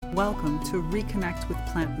Welcome to Reconnect with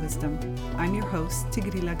Plant Wisdom. I'm your host,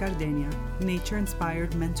 Tigrila Gardenia,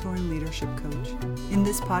 nature-inspired mentor and leadership coach. In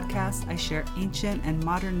this podcast, I share ancient and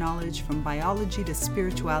modern knowledge from biology to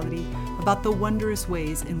spirituality about the wondrous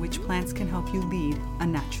ways in which plants can help you lead a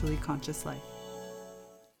naturally conscious life.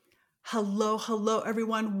 Hello,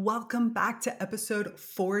 everyone. Welcome back to episode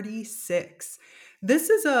 46. This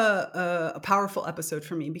is a powerful episode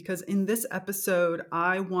for me because in this episode,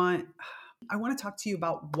 I want to talk to you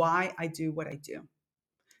about why I do what I do.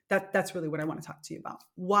 That's really what I want to talk to you about.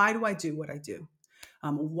 Why do I do what I do?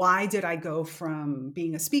 Why did I go from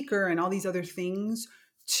being a speaker and all these other things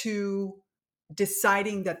to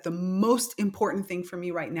deciding that the most important thing for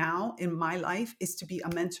me right now in my life is to be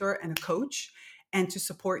a mentor and a coach and to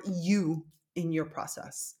support you in your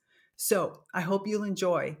process. So I hope you'll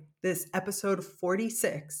enjoy this episode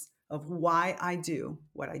 46 of why I do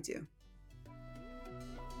what I do.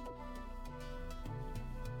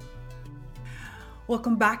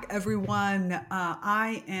 Welcome back, everyone.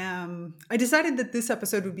 I decided that this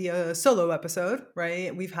episode would be a solo episode,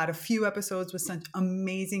 right? We've had a few episodes with such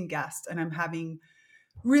amazing guests, and I'm having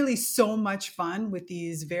really so much fun with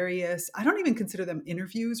these various, I don't even consider them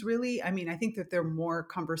interviews, really. I mean, I think that they're more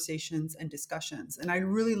conversations and discussions, and I'd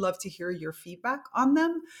really love to hear your feedback on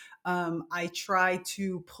them. I try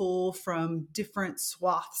to pull from different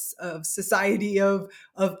swaths of society, of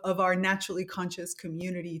our naturally conscious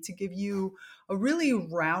community to give you a really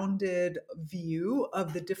rounded view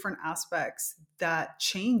of the different aspects that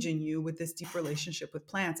change in you with this deep relationship with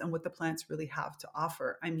plants and what the plants really have to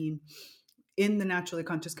offer. I mean, in the naturally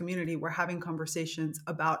conscious community, we're having conversations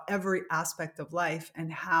about every aspect of life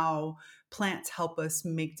and how plants help us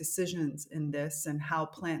make decisions in this and how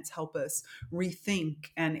plants help us rethink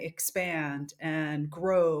and expand and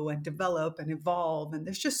grow and develop and evolve. And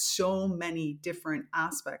there's just so many different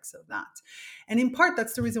aspects of that. And in part,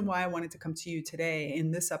 that's the reason why I wanted to come to you today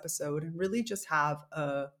in this episode and really just have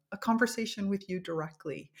a conversation with you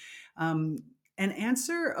directly and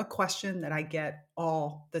answer a question that I get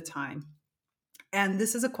all the time. And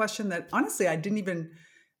this is a question that honestly, I didn't even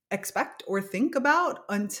expect or think about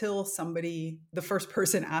until the first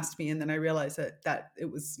person asked me. And then I realized that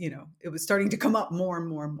it was, it was starting to come up more and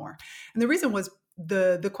more and more. And the reason was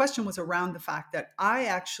the question was around the fact that I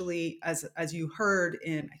actually, as you heard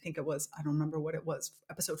in, I think it was, I don't remember what it was,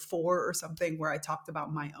 episode 4 or something, where I talked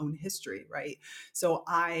about my own history, right? So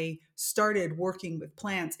I started working with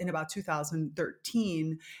plants in about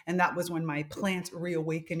 2013. And that was when my plant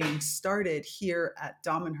reawakening started here at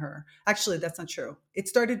Damanhur. Actually, that's not true. It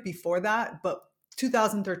started before that, but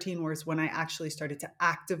 2013 was when I actually started to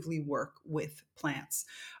actively work with plants.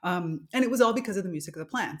 And it was all because of the music of the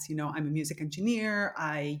plants. You know, I'm a music engineer.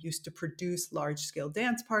 I used to produce large-scale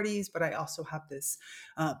dance parties, but I also have this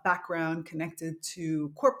background connected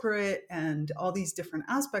to corporate and all these different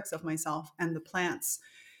aspects of myself. And the plants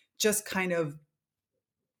just kind of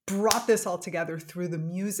brought this all together through the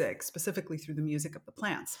music, specifically through the music of the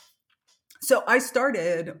plants. So I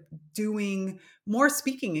started doing more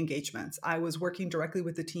speaking engagements. I was working directly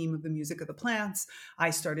with the team of the music of the plants. I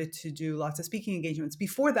started to do lots of speaking engagements.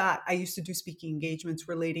 Before that, I used to do speaking engagements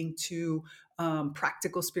relating to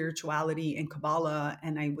practical spirituality and Kabbalah,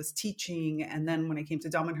 and I was teaching. And then when I came to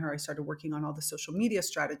Damanhur, I started working on all the social media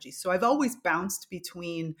strategies. So I've always bounced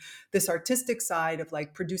between this artistic side of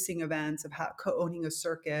like producing events, of co-owning a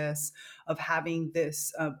circus, of having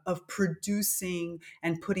this, of producing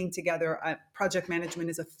and putting together. Project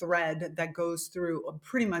management is a thread that goes through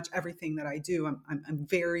pretty much everything that I do. I'm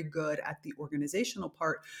very good at the organizational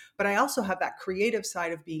part, but I also have that creative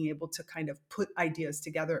side of being able to kind of put ideas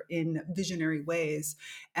together in visionary ways,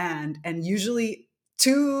 and usually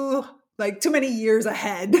too many years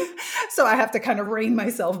ahead. So I have to kind of rein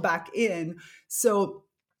myself back in. So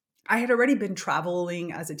I had already been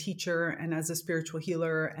traveling as a teacher and as a spiritual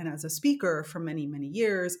healer and as a speaker for many, many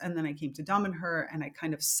years. And then I came to Damanhur and I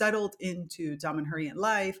kind of settled into Damanhurian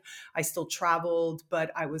life. I still traveled,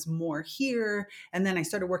 but I was more here. And then I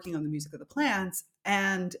started working on the music of the plants.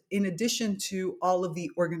 And in addition to all of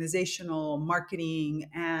the organizational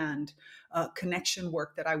marketing and connection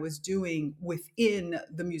work that I was doing within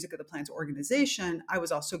the Music of the Plants organization, I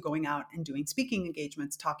was also going out and doing speaking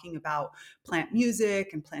engagements, talking about plant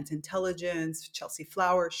music and plant intelligence, Chelsea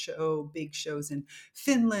Flower Show, big shows in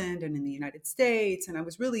Finland and in the United States. And I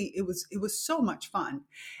was really, it was so much fun.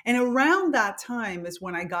 And around that time is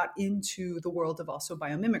when I got into the world of also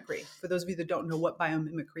biomimicry. For those of you that don't know what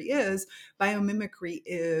biomimicry is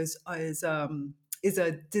is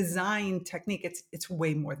a design technique. It's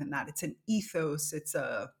way more than that. It's an ethos. It's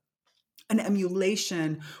an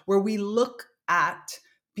emulation where we look at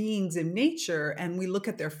beings in nature and we look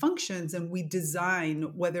at their functions and we design,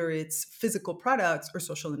 whether it's physical products or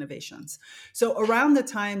social innovations. So around the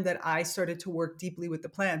time that I started to work deeply with the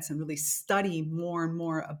plants and really study more and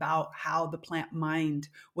more about how the plant mind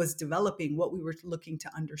was developing, what we were looking to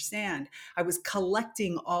understand, I was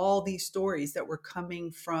collecting all these stories that were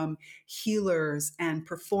coming from healers and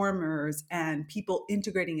performers and people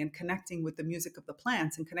integrating and connecting with the music of the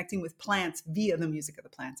plants and connecting with plants via the music of the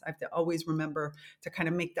plants. I have to always remember to kind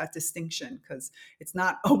of make that distinction, because it's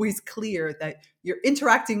not always clear that you're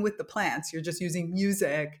interacting with the plants. You're just using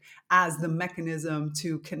music as the mechanism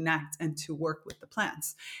to connect and to work with the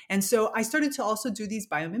plants. And so I started to also do these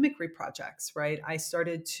biomimicry projects, right? I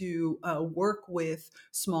started to work with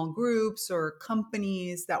small groups or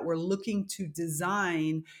companies that were looking to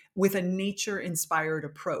design with a nature-inspired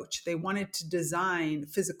approach. They wanted to design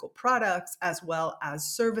physical products as well as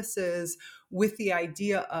services with the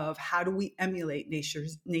idea of how do we emulate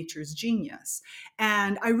nature's genius.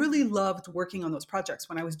 And I really loved working on those projects.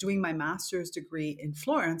 When I was doing my master's degree in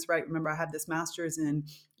Florence, right? Remember, I had this master's in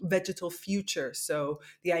vegetal future. So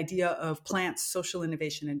the idea of plants, social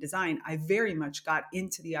innovation, and design, I very much got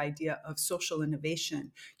into the idea of social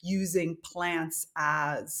innovation, using plants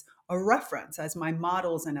as a reference, as my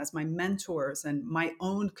models and as my mentors, and my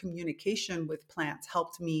own communication with plants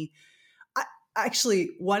helped me.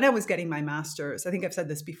 Actually, when I was getting my master's, I think I've said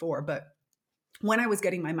this before, but when I was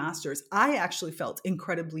getting my master's, I actually felt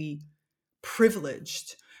incredibly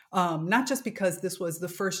privileged. Not just because this was the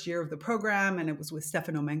first year of the program and it was with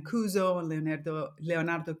Stefano Mancuso and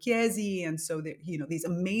Leonardo Chiesi. And so, these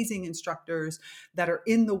amazing instructors that are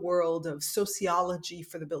in the world of sociology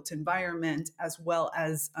for the built environment, as well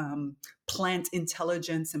as plant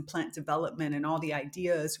intelligence and plant development and all the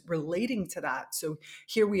ideas relating to that. So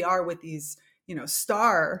here we are with these,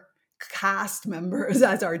 star cast members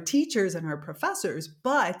as our teachers and our professors.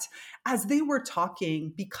 But as they were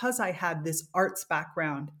talking, because I had this arts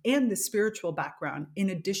background and the spiritual background, in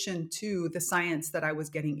addition to the science that I was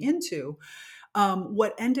getting into,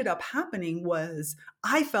 what ended up happening was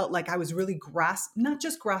I felt like I was really not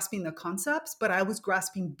just grasping the concepts, but I was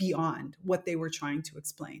grasping beyond what they were trying to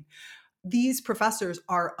explain. These professors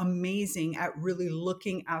are amazing at really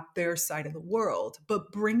looking at their side of the world,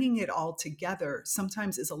 but bringing it all together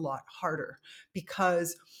sometimes is a lot harder,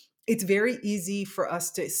 because it's very easy for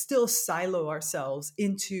us to still silo ourselves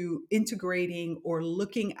into integrating or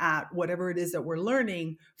looking at whatever it is that we're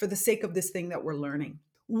learning for the sake of this thing that we're learning.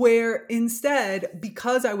 Where instead,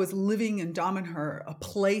 because I was living in Damanhur, a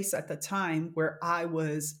place at the time where I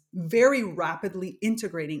was very rapidly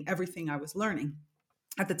integrating everything I was learning,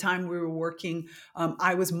 at the time we were working,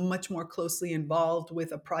 I was much more closely involved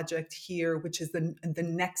with a project here, which is the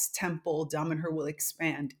next temple Damanhur will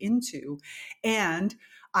expand into. And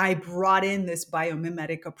I brought in this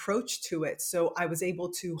biomimetic approach to it. So I was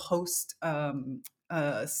able to host some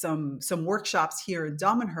workshops here in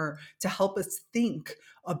Damanhur to help us think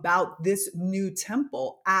about this new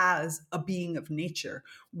temple as a being of nature.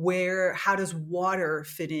 How does water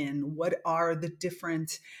fit in? What are the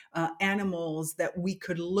different animals that we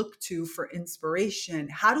could look to for inspiration?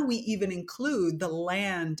 How do we even include the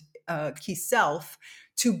land itself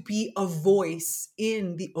to be a voice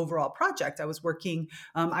in the overall project? I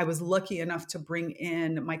was lucky enough to bring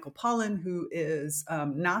in Michael Pollan, who is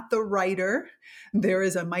not the writer. There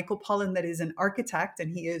is a Michael Pollan that is an architect,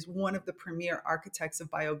 and he is one of the premier architects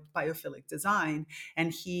of biophilic design.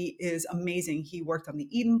 And he is amazing. He worked on the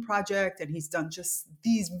Eden Project, and he's done just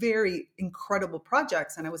these very incredible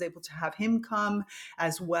projects. And I was able to have him come,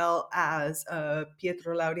 as well as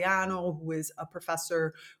Pietro Laureano, who is a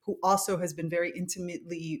professor who also has been very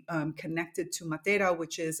intimately connected to Matera,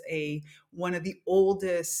 which is one of the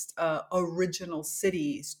oldest original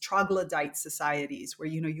cities, troglodyte societies, where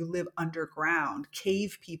you live underground,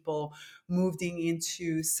 cave people moving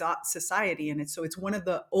into society. And it's one of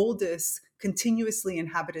the oldest continuously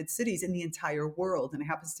inhabited cities in the entire world, and it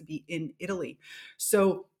happens to be in Italy.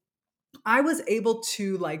 So I was able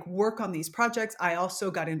to work on these projects. I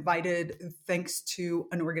also got invited, thanks to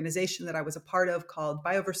an organization that I was a part of called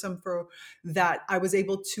Bioversumfro, that I was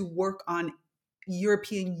able to work on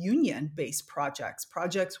European Union-based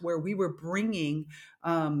projects where we were bringing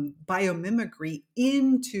biomimicry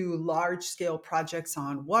into large-scale projects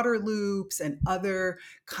on water loops and other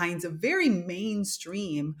kinds of very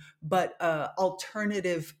mainstream but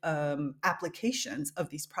alternative applications of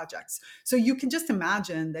these projects. So you can just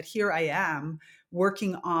imagine that here I am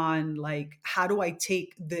working on how do I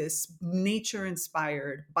take this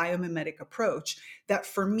nature-inspired biomimetic approach that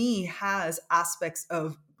for me has aspects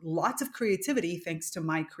of lots of creativity thanks to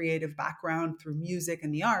my creative background through music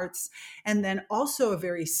and the arts, and then also a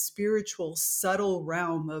very spiritual, subtle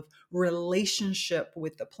realm of relationship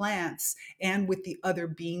with the plants and with the other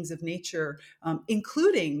beings of nature,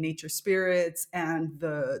 including nature spirits and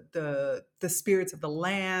the spirits of the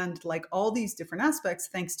land, like all these different aspects,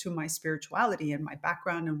 thanks to my spirituality and my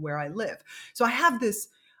background and where I live. So I have this.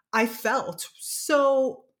 I felt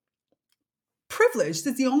so privileged.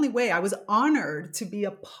 It's the only way. I was honored to be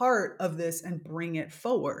a part of this and bring it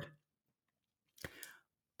forward.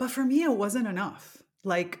 But for me, it wasn't enough.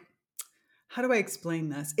 Like, how do I explain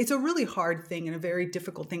this? It's a really hard thing and a very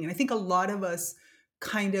difficult thing. And I think a lot of us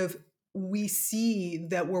kind of, we see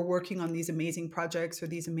that we're working on these amazing projects or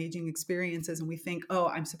these amazing experiences, and we think, oh,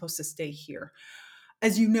 I'm supposed to stay here.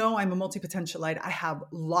 As you know, I'm a multi-potentialite. I have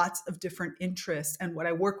lots of different interests. And what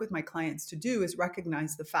I work with my clients to do is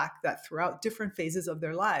recognize the fact that throughout different phases of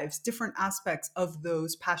their lives, different aspects of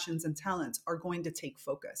those passions and talents are going to take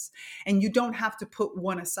focus. And you don't have to put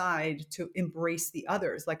one aside to embrace the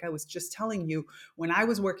others. Like I was just telling you, when I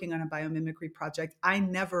was working on a biomimicry project, I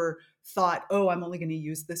never thought, oh, I'm only going to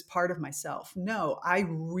use this part of myself. No, I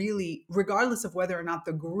really, regardless of whether or not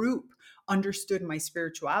the group understood my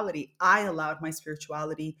spirituality, I allowed my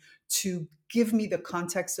spirituality to give me the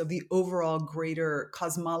context of the overall greater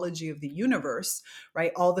cosmology of the universe,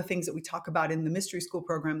 right? All the things that we talk about in the mystery school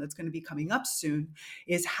program that's going to be coming up soon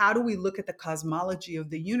is how do we look at the cosmology of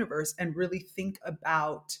the universe and really think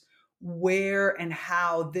about where and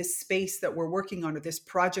how this space that we're working on or this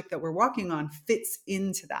project that we're working on fits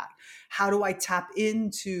into that. How do I tap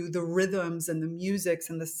into the rhythms and the musics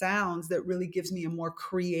and the sounds that really gives me a more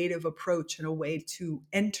creative approach and a way to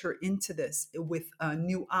enter into this with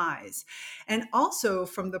new eyes? And also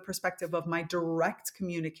from the perspective of my direct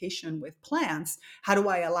communication with plants, how do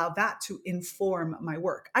I allow that to inform my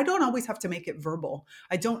work? I don't always have to make it verbal.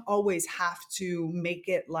 I don't always have to make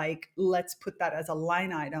it like, let's put that as a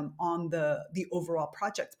line item on the overall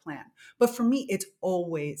project plan. But for me, it's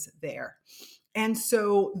always there. And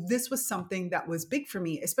so this was something that was big for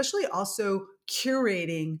me, especially also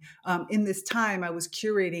curating. In this time, I was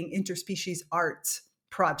curating interspecies art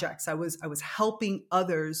projects. I was helping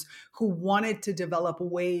others who wanted to develop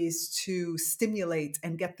ways to stimulate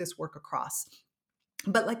and get this work across.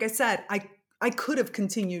 But like I said, I could have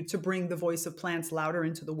continued to bring the voice of plants louder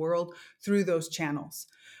into the world through those channels.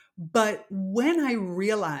 But when I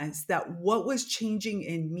realized that what was changing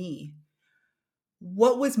in me,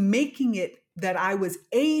 what was making it that I was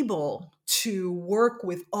able to work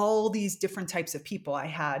with all these different types of people. I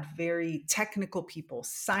had very technical people,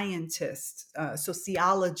 scientists,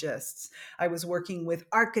 sociologists. I was working with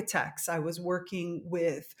architects. I was working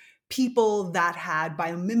with people that had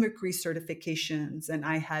biomimicry certifications, and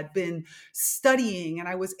I had been studying, and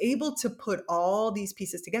I was able to put all these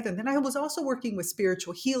pieces together. And then I was also working with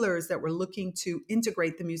spiritual healers that were looking to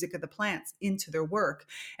integrate the music of the plants into their work.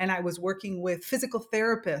 And I was working with physical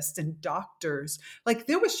therapists and doctors. Like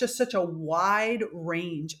there was just such a wide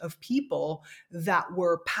range of people that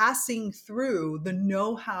were passing through the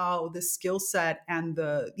know-how, the skill set, and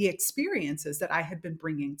the experiences that I had been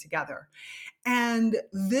bringing together. And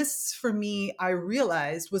this for me, I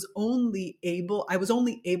realized I was only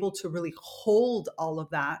able to really hold all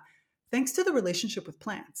of that thanks to the relationship with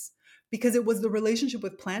plants. Because it was the relationship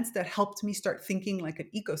with plants that helped me start thinking like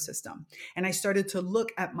an ecosystem. And I started to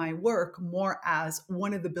look at my work more as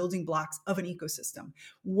one of the building blocks of an ecosystem.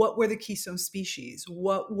 What were the keystone species?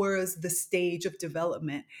 What was the stage of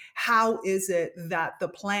development? How is it that the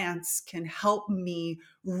plants can help me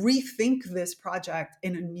rethink this project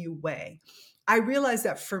in a new way? I realized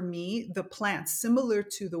that for me, the plants, similar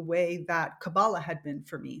to the way that Kabbalah had been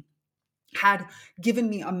for me, had given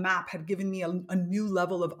me a map, had given me a new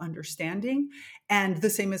level of understanding. And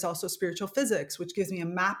the same is also spiritual physics, which gives me a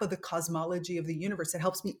map of the cosmology of the universe. It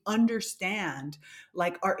helps me understand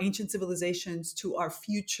like our ancient civilizations to our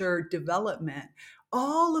future development.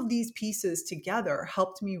 All of these pieces together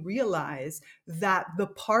helped me realize that the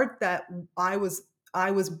part that I was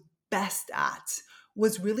best at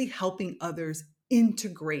was really helping others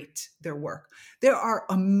integrate their work. There are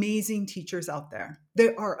amazing teachers out there.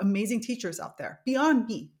 There are amazing teachers out there beyond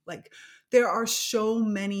me. Like there are so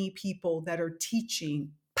many people that are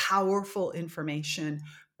teaching powerful information,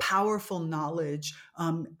 powerful knowledge,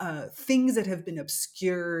 things that have been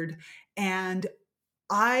obscured. And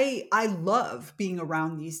I love being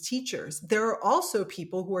around these teachers. There are also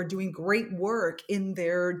people who are doing great work in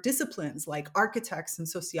their disciplines, like architects and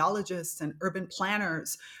sociologists and urban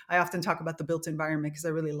planners. I often talk about the built environment because I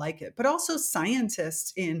really like it, but also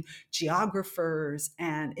scientists in geographers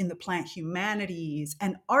and in the plant humanities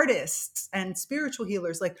and artists and spiritual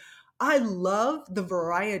healers. Like, I love the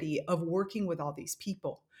variety of working with all these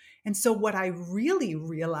people. And so, what I really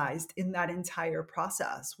realized in that entire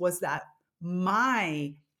process was that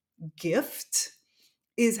my gift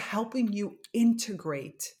is helping you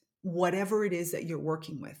integrate whatever it is that you're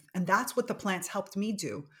working with. And that's what the plants helped me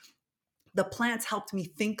do. The plants helped me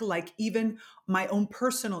think like even my own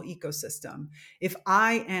personal ecosystem. If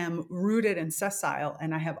I am rooted and sessile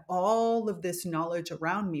and I have all of this knowledge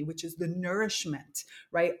around me, which is the nourishment,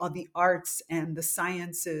 right? All the arts and the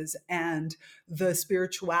sciences and the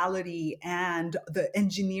spirituality and the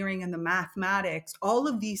engineering and the mathematics, all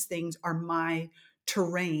of these things are my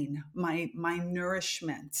terrain, my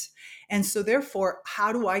nourishment. And so therefore,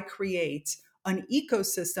 how do I create an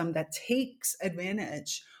ecosystem that takes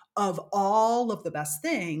advantage of all of the best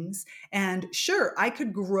things? And sure, I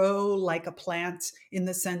could grow like a plant in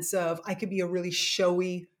the sense of I could be a really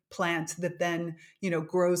showy plant that then,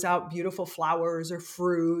 grows out beautiful flowers or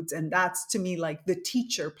fruits. And that's to me like the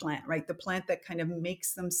teacher plant, right? The plant that kind of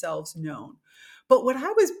makes themselves known. But what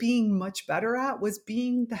I was being much better at was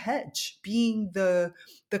being the hedge, being the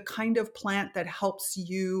kind of plant that helps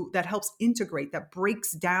integrate, that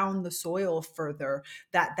breaks down the soil further,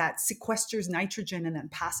 that sequesters nitrogen and then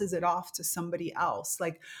passes it off to somebody else.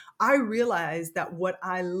 Like, I realized that what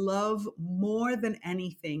I love more than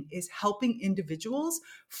anything is helping individuals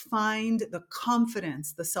find the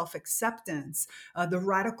confidence, the self-acceptance, the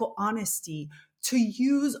radical honesty to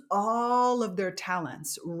use all of their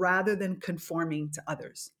talents rather than conforming to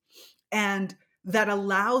others. And that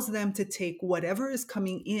allows them to take whatever is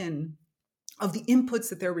coming in of the inputs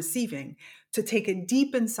that they're receiving, to take it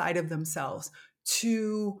deep inside of themselves,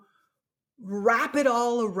 to wrap it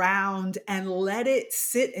all around and let it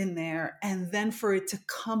sit in there, and then for it to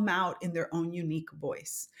come out in their own unique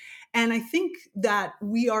voice. And I think that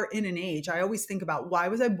we are in an age, I always think about, why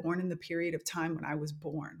was I born in the period of time when I was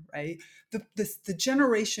born, right? The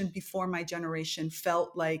generation before my generation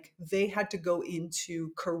felt like they had to go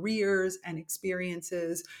into careers and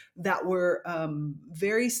experiences that were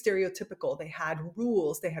very stereotypical. They had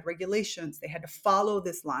rules, they had regulations, they had to follow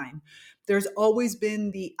this line. There's always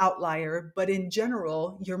been the outlier, but in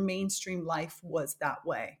general, your mainstream life was that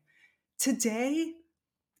way. Today,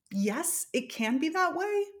 yes, it can be that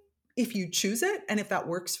way if you choose it and if that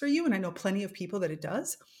works for you. And I know plenty of people that it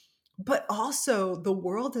does. But also, the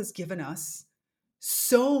world has given us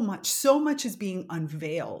so much is being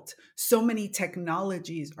unveiled. So many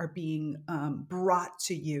technologies are being brought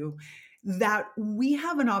to you that we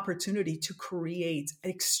have an opportunity to create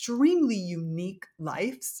extremely unique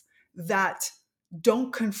lives that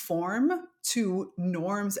don't conform to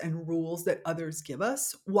norms and rules that others give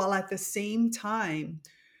us, while at the same time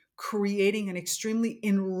creating an extremely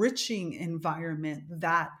enriching environment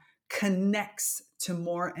that connects to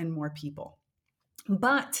more and more people.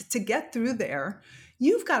 But to get through there,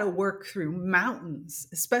 you've got to work through mountains,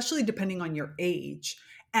 especially depending on your age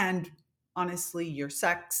and honestly your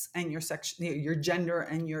sex and your gender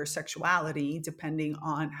and your sexuality, depending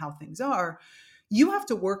on how things are. You have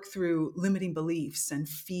to work through limiting beliefs and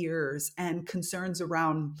fears and concerns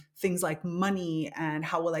around things like money and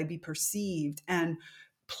how will I be perceived. And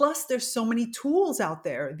plus, there's so many tools out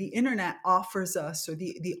there. The internet offers us, or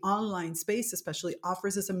the online space especially,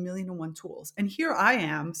 offers us a million and one tools. And here I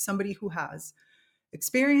am, somebody who has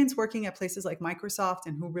experience working at places like Microsoft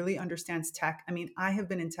and who really understands tech. I mean, I have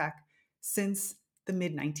been in tech since the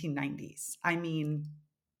mid 1990s. I mean,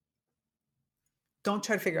 don't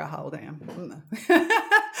try to figure out how old I am.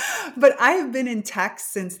 But I have been in tech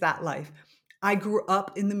since that life. I grew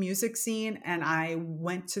up in the music scene and I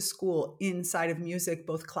went to school inside of music,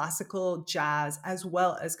 both classical, jazz, as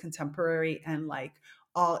well as contemporary and like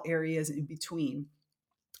all areas in between.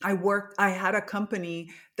 I had a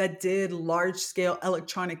company that did large scale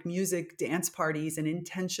electronic music dance parties and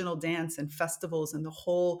intentional dance and festivals and the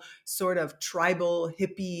whole sort of tribal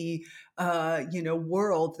hippie,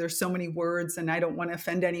 world. There's so many words and I don't want to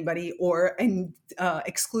offend anybody or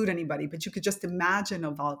exclude anybody, but you could just imagine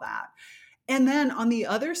of all that. And then on the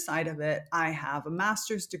other side of it, I have a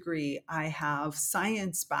master's degree. I have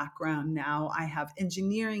science background now. I have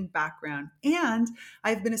engineering background. And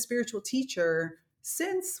I've been a spiritual teacher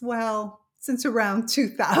since around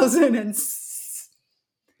 2000.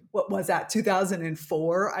 what was that,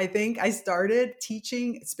 2004, I think. I started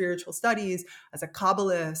teaching spiritual studies as a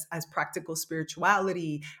Kabbalist, as practical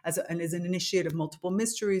spirituality, and as an initiate of multiple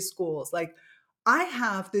mystery schools. Like, I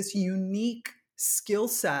have this unique skill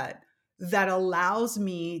set that allows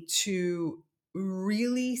me to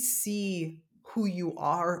really see who you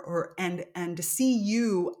are, and to see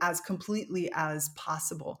you as completely as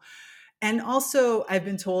possible. And also, I've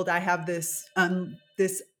been told I have this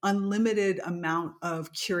unlimited amount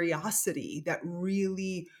of curiosity that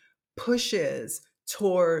really pushes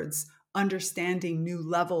towards understanding new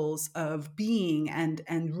levels of being, and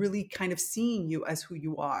really kind of seeing you as who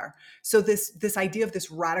you are. So this idea of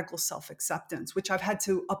this radical self-acceptance, which I've had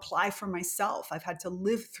to apply for myself, I've had to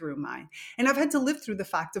live through mine. And I've had to live through the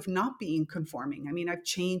fact of not being conforming. I mean, I've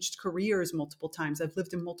changed careers multiple times. I've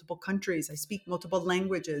lived in multiple countries. I speak multiple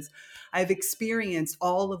languages. I've experienced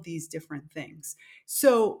all of these different things.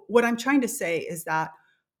 So what I'm trying to say is that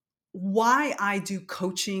why I do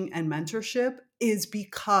coaching and mentorship is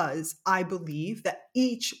because I believe that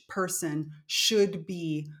each person should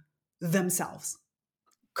be themselves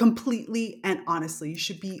completely and honestly. You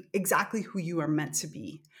should be exactly who you are meant to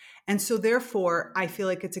be. And so, therefore, I feel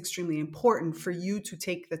like it's extremely important for you to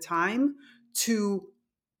take the time to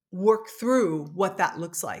work through what that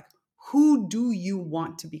looks like. Who do you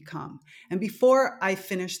want to become? And before I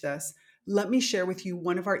finish this, let me share with you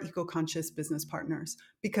one of our eco-conscious business partners,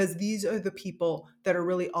 because these are the people that are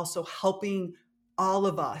really also helping all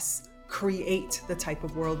of us create the type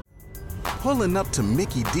of world. Pulling up to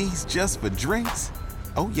Mickey D's just for drinks?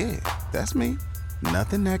 Oh yeah, that's me.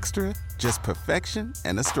 Nothing extra, just perfection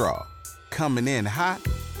and a straw. Coming in hot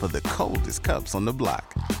for the coldest cups on the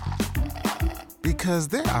block. Because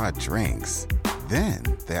there are drinks. Then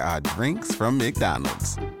there are drinks from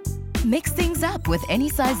McDonald's. Mix things up with any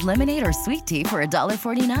size lemonade or sweet tea for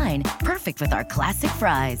 $1.49. Perfect with our classic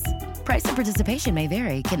fries. Price and participation may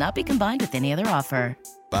vary. Cannot be combined with any other offer.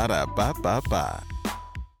 Ba-da-ba-ba-ba.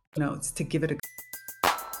 Notes to give it a.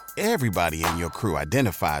 Everybody in your crew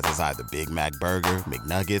identifies as either Big Mac Burger,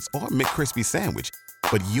 McNuggets, or McCrispy Sandwich.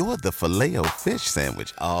 But you're the Filet-O-Fish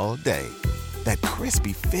Sandwich all day. That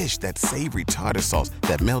crispy fish, that savory tartar sauce,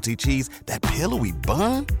 that melty cheese, that pillowy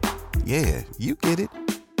bun. Yeah, you get it.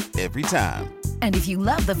 Every time. And if you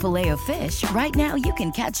love the Filet-O-Fish, right now you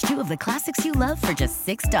can catch two of the classics you love for just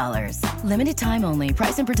 $6. Limited time only.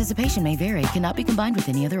 Price and participation may vary. Cannot be combined with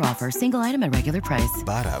any other offer. Single item at regular price.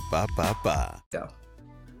 Ba-da-ba-ba-ba.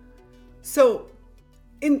 So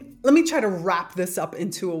let me try to wrap this up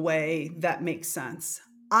into a way that makes sense.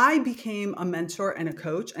 I became a mentor and a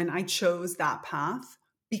coach, and I chose that path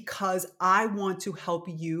because I want to help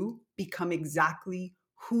you become exactly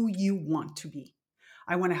who you want to be.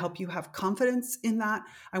 I want to help you have confidence in that.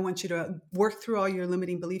 I want you to work through all your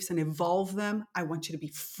limiting beliefs and evolve them. I want you to be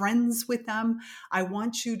friends with them. I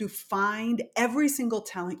want you to find every single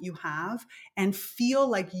talent you have and feel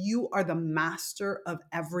like you are the master of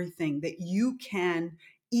everything, that you can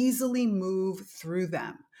easily move through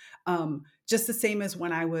them. Just the same as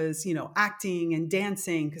when I was, acting and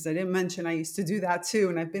dancing, because I didn't mention I used to do that too.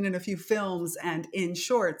 And I've been in a few films and in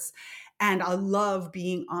shorts, and I love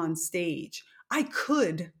being on stage. I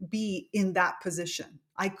could be in that position.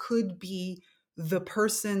 I could be the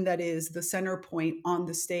person that is the center point on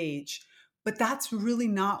the stage, but that's really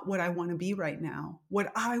not what I want to be right now. What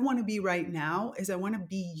I want to be right now is I want to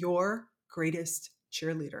be your greatest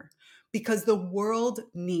cheerleader, because the world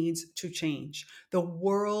needs to change. The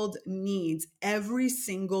world needs every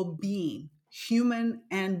single being, human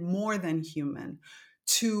and more than human,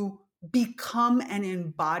 to become and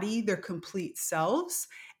embody their complete selves,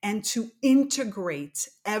 and to integrate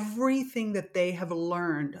everything that they have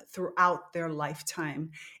learned throughout their lifetime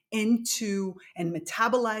into and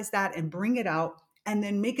metabolize that and bring it out, and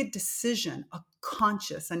then make a decision, a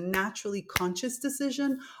naturally conscious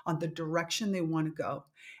decision on the direction they want to go.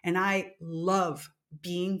 And I love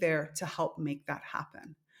being there to help make that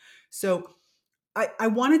happen. So I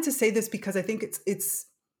wanted to say this because I think it's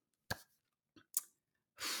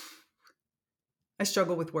I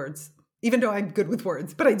struggle with words, even though I'm good with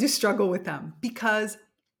words, but I do struggle with them, because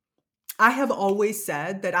I have always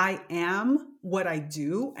said that I am what I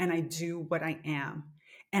do and I do what I am.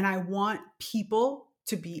 And I want people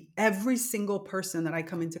to be, every single person that I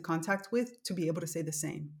come into contact with, to be able to say the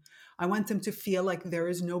same. I want them to feel like there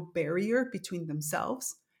is no barrier between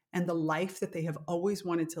themselves and the life that they have always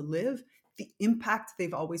wanted to live, the impact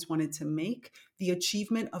they've always wanted to make, the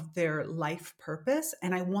achievement of their life purpose.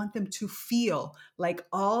 And I want them to feel like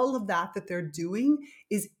all of that they're doing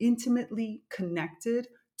is intimately connected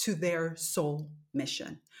to their soul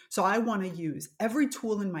mission. So I want to use every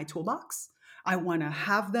tool in my toolbox. I want to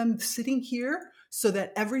have them sitting here so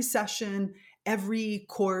that every session, every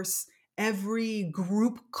course, every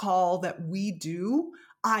group call that we do,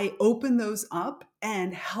 I open those up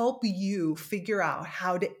and help you figure out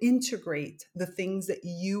how to integrate the things that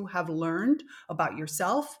you have learned about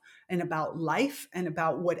yourself and about life and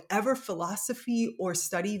about whatever philosophy or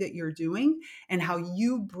study that you're doing, and how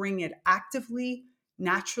you bring it actively,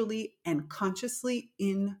 naturally, and consciously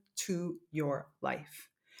into your life.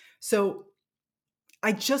 So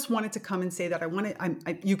I just wanted to come and say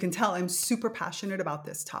that you can tell I'm super passionate about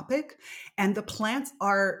this topic, and the plants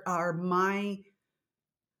are my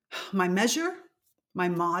measure, my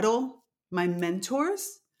model, my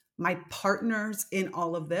mentors, my partners in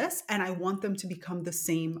all of this, and I want them to become the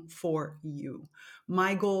same for you.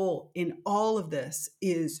 My goal in all of this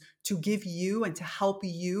is to give you and to help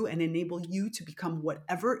you and enable you to become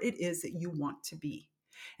whatever it is that you want to be.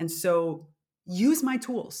 And so use my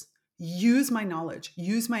tools. Use my knowledge,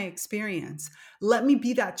 use my experience. Let me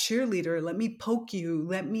be that cheerleader. Let me poke you.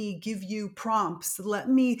 Let me give you prompts. Let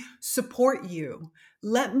me support you.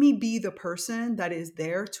 Let me be the person that is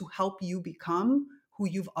there to help you become who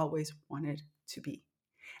you've always wanted to be.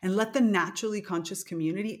 And let the naturally conscious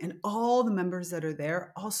community and all the members that are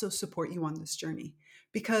there also support you on this journey,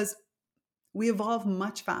 because we evolve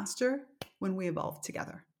much faster when we evolve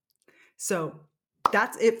together. So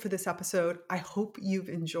that's it for this episode. I hope you've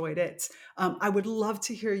enjoyed it. I would love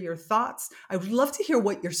to hear your thoughts. I would love to hear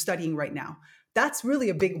what you're studying right now. That's really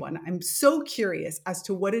a big one. I'm so curious as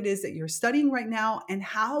to what it is that you're studying right now, and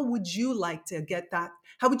how would you like to get that?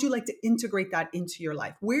 How would you like to integrate that into your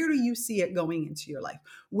life? Where do you see it going into your life?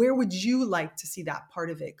 Where would you like to see that part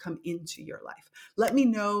of it come into your life? Let me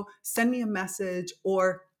know, send me a message,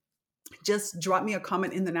 or just drop me a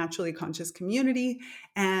comment in the Naturally Conscious community,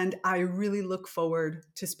 and I really look forward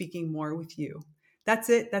to speaking more with you. That's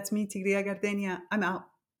it. That's me, Tigria Gardenia. I'm out.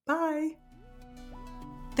 Bye.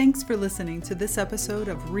 Thanks for listening to this episode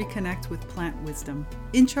of Reconnect with Plant Wisdom.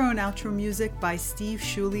 Intro and outro music by Steve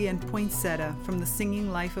Shuley and Poinsettia from the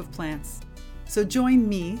Singing Life of Plants. So join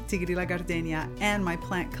me, Tigria Gardenia, and my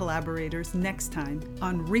plant collaborators next time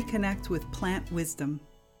on Reconnect with Plant Wisdom.